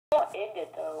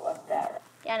it though, like that.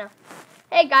 Yeah, I know.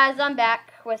 Hey guys, I'm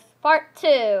back with part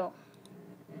 2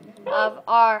 of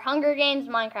our Hunger Games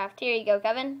Minecraft. Here you go,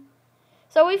 Kevin.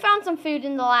 So we found some food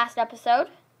in the last episode,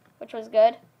 which was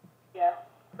good. Yeah,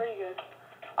 pretty good.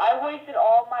 I wasted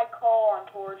all my coal on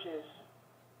torches.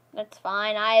 That's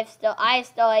fine. I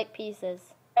still 8 pieces.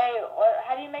 Hey,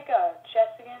 how do you make a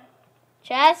chest again?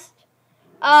 Chest?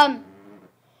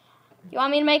 You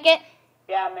want me to make it?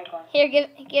 Yeah, make one. Here,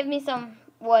 give me some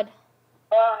wood.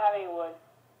 Oh, I don't have any wood.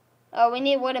 Oh, we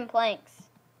need wooden planks.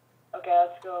 Okay,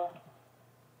 let's go.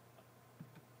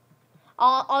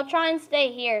 I'll try and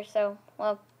stay here, so,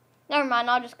 well, never mind,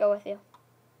 I'll just go with you.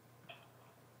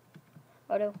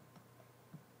 Oh,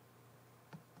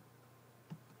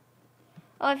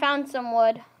 I found some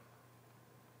wood.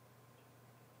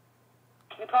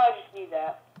 We probably just need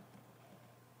that.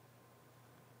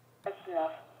 That's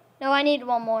enough. No, I need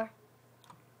one more.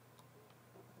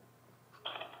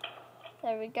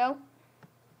 There we go.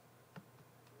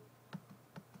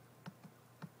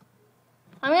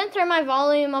 I'm going to turn my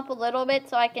volume up a little bit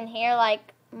so I can hear, like,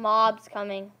 mobs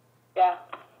coming. Yeah.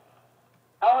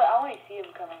 I only see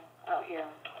them coming out here.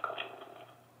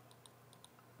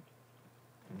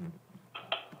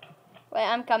 Wait,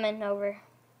 I'm coming over.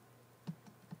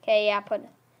 Okay, yeah,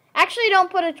 actually, don't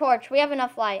put a torch. We have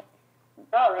enough light.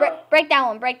 Not really. Break that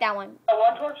one, break that one. Oh,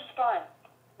 one torch is fine.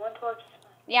 One torch is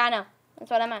fine. Yeah, I know.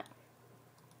 That's what I meant.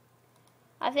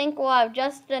 I think we'll have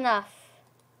just enough.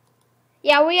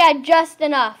 Yeah, we had just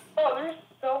enough. Oh, there's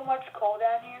so much coal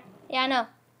down here. Yeah, I know.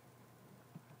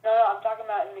 No, I'm talking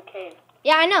about in the cave.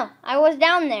 Yeah, I know. I was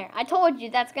down there. I told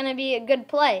you that's going to be a good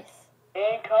place.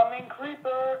 Incoming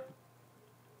creeper.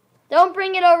 Don't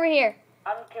bring it over here.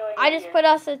 I'm killing I it just here. put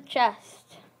us a chest.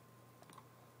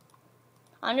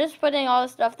 I'm just putting all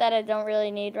the stuff that I don't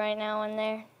really need right now in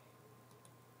there.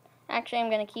 Actually, I'm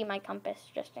going to keep my compass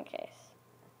just in case.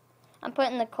 I'm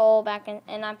putting the coal back in,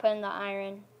 and I'm putting the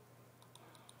iron.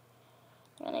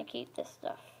 I'm going to keep this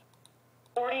stuff.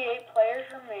 48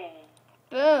 players remaining.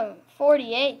 Boom.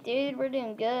 48, dude. We're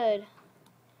doing good.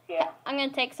 Yeah. I'm going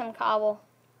to take some cobble.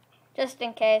 Just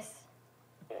in case.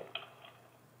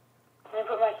 I'm gonna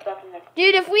put my stuff in there.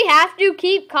 Dude, if we have to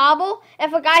keep cobble,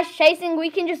 if a guy's chasing, we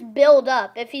can just build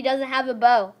up if he doesn't have a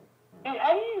bow. Dude,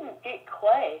 how do you get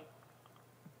clay?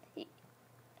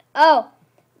 Oh,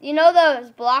 you know those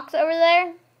blocks over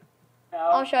there? No.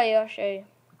 I'll show you.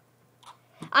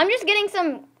 I'm just getting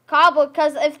some cobble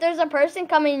because if there's a person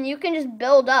coming, you can just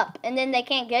build up and then they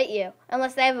can't get you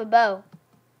unless they have a bow.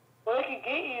 Well, they could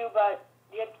get you, but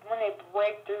when they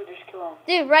break through, just kill them.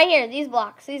 Dude, right here, these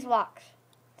blocks.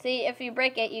 See, if you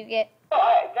break it, you get...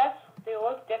 Oh, they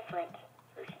look different.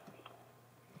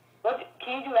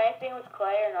 Can you do anything with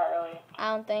clay or not really?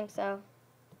 I don't think so.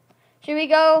 Should we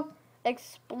go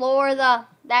explore that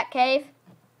cave?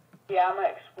 Yeah, I'm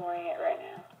exploring it right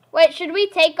now. Wait, should we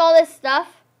take all this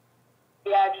stuff?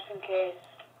 Yeah, just in case.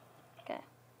 Okay.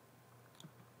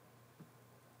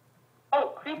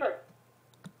 Oh, creeper.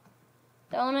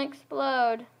 Don't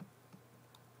explode.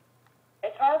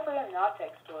 It's hard for them not to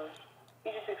explode. He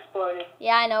just exploded.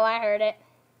 Yeah, I know, I heard it.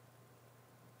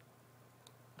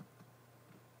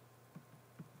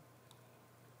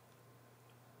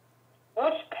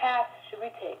 Which path should we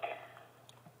take?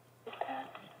 This path?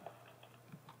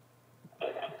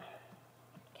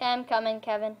 Okay, I'm coming,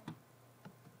 Kevin.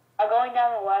 I'm going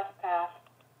down the left path.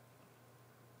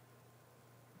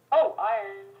 Oh,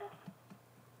 iron.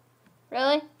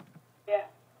 Really? Yeah.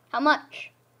 How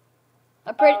much?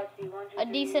 Let's see, 1, 2, A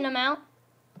 3, decent amount?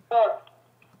 4.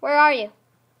 Where are you?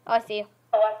 Oh, I see you.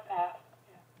 The left path.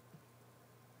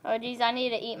 Oh, geez, I need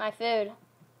to eat my food.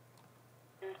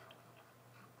 This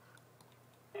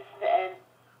is the end.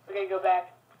 We're gonna go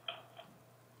back.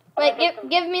 Wait,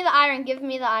 give me the iron. Give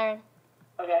me the iron.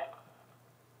 Okay.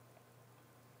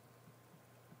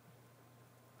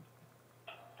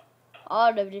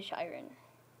 All of this iron.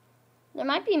 There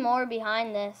might be more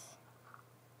behind this.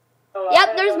 So,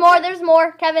 Yep, there's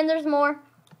more. Kevin, there's more.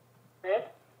 Really?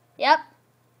 Yep.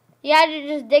 You had to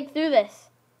just dig through this.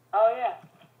 Oh, yeah.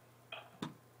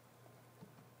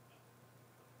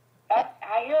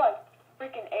 I hear like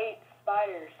freaking 8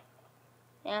 spiders.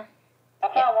 Yeah. I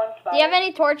found one spider. Do you have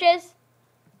any torches?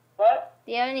 What?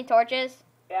 Do you have any torches?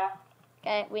 Yeah.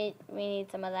 Okay, we need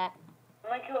some of that.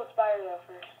 I'm gonna kill a spider though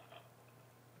first.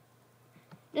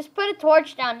 Just put a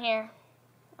torch down here.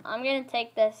 I'm gonna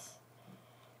take this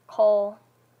coal.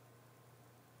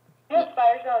 You know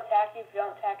spiders don't attack you if you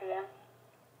don't attack them?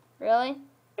 Really?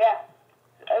 Yeah.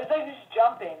 It was like just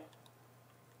jumping.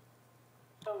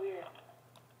 So weird.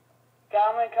 Okay,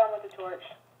 I'm gonna come with the torch.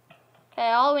 Okay,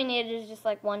 all we need is just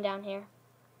like one down here.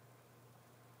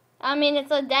 I mean,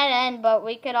 it's a dead end, but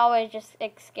we could always just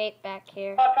escape back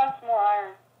here. Oh, I found some more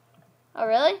iron. Oh,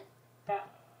 really? Yeah.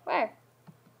 Where?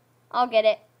 I'll get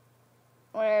it.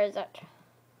 Where is it?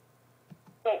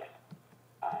 6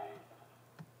 iron.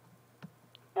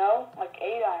 No, like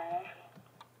 8 iron, actually.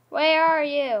 Where are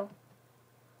you?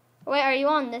 Wait, are you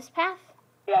on this path?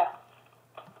 Yeah.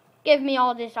 Give me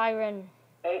all this iron.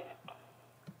 8.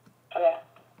 Okay.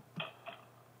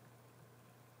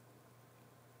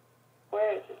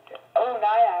 Where is it? Oh, 9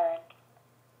 iron.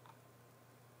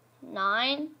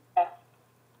 9? Yeah.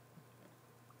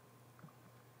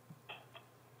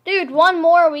 Dude, one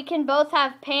more. We can both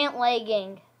have pant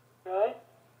legging. Really?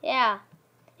 Yeah.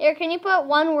 Here, can you put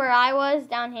one where I was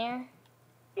down here?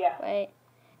 Yeah. Wait.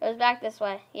 It was back this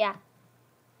way. Yeah.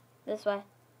 This way.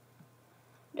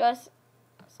 Just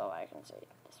so I can see it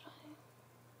this way.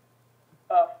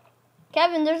 Oh.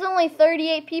 Kevin, there's only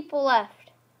 38 people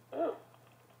left. Ooh.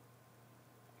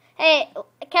 Hey,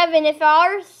 Kevin, if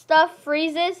our stuff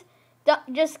freezes,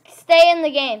 just stay in the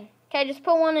game. Okay, just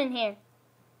put one in here.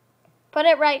 Put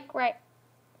it right.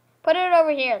 Put it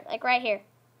over here, like right here.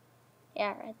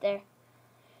 Yeah, right there.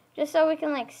 Just so we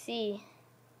can, like, see.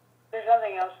 There's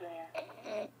nothing else in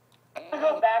here. I'm gonna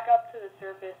go back up to the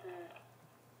surface and...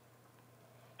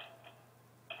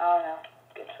 I don't know.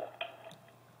 Get stuff.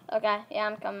 Okay, yeah,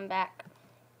 I'm coming back.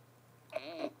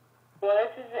 Well,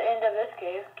 this is the end of this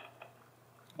cave.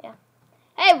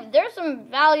 Hey, there's some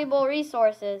valuable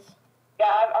resources.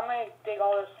 Yeah, I'm gonna dig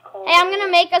all this coal. Hey, I'm gonna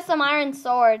make us some iron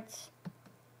swords.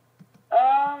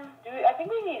 I think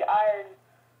we need iron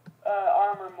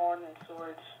armor more than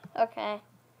swords. Okay.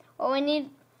 Well, we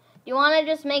need... You want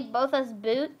to just make both us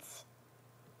boots?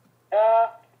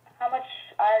 How much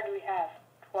iron do we have?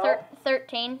 12?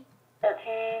 13.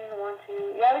 13, 1,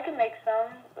 2. Yeah, we can make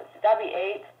some, but that'd be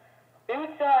 8. We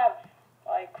would still have,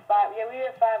 like, 5. Yeah, we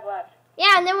have 5 left.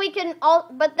 Yeah, and then we can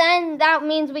but then that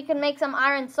means we can make some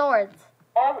iron swords.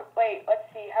 Or, wait, let's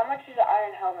see. How much is an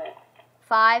iron helmet?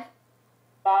 5.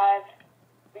 5.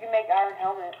 We can make iron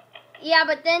helmet. Yeah,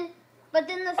 but then the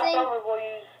thing... We'll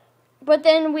use... But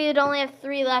then we would only have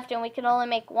 3 left, and we could only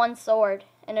make 1 sword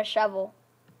and a shovel.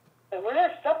 Wait, where did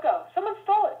our stuff go? Someone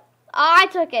stole it. I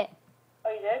took it.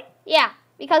 Oh, you did? Yeah,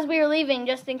 because we were leaving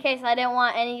just in case. I didn't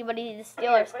want anybody to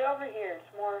steal Here, us. put it over here.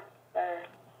 It's more better.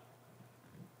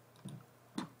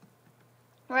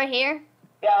 Right here?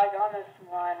 Yeah, like on this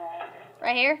line right here.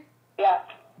 Right here? Yeah.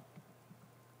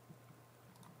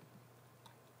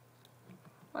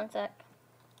 1 sec.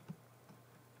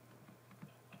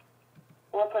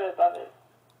 We'll put it above it.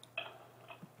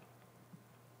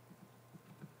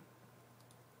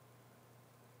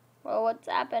 Well, what's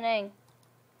happening?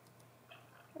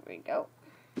 Here we go.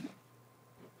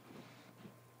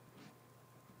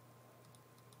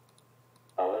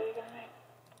 Oh, what are you gonna make?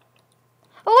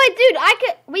 Oh wait, dude,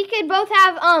 we could both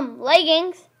have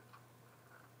leggings.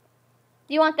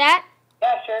 Do you want that?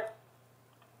 Yeah, sure.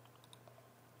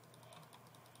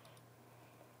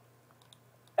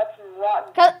 That's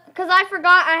rotten. Cause I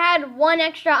forgot I had 1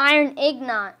 extra iron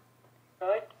ignite.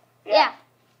 Really? Yeah.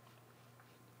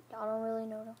 I don't really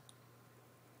know though.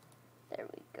 There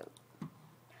we go.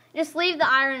 Just leave the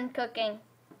iron cooking.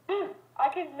 I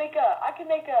could make a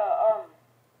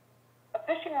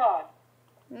fishing rod.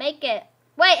 Make it.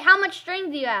 Wait, how much string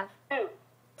do you have? 2.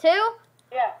 2?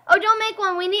 Yeah. Oh, don't make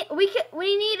one. We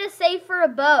need a save for a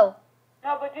bow.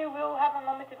 No, but dude, we'll have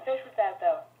unlimited fish with that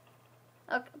though.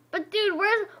 Okay. But dude,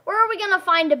 where are we gonna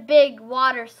find a big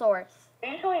water source? We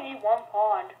usually need 1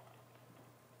 pond.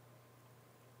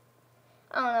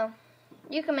 I don't know.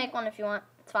 You can make one if you want.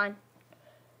 It's fine.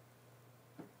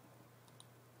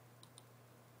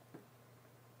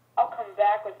 I'll come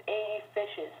back with 80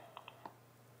 fishes.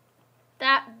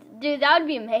 Dude, that would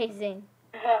be amazing.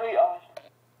 That'd be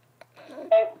awesome.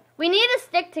 Okay. We need to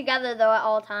stick together though at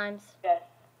all times. Yes.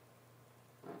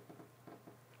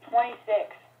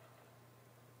 26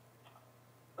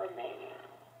 remaining.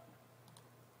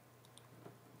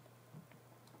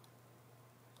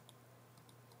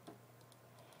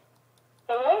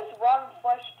 So what does rotten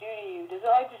flesh do to you? Does it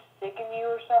like just sicken you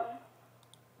or something?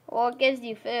 Well, it gives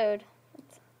you food.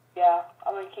 Yeah,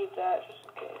 I'm gonna keep that just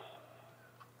in case.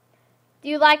 Do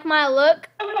you like my look?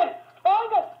 Oh my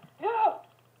god! No!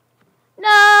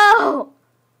 No!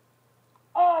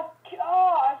 Oh,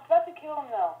 I was about to kill him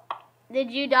though.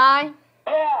 Did you die?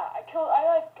 Yeah, I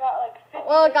got like 50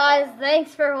 Well, hits guys, on him.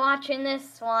 thanks for watching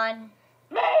this one.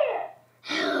 Man!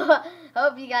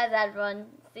 Hope you guys had fun.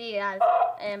 See you guys,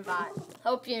 and bye.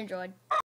 Hope you enjoyed.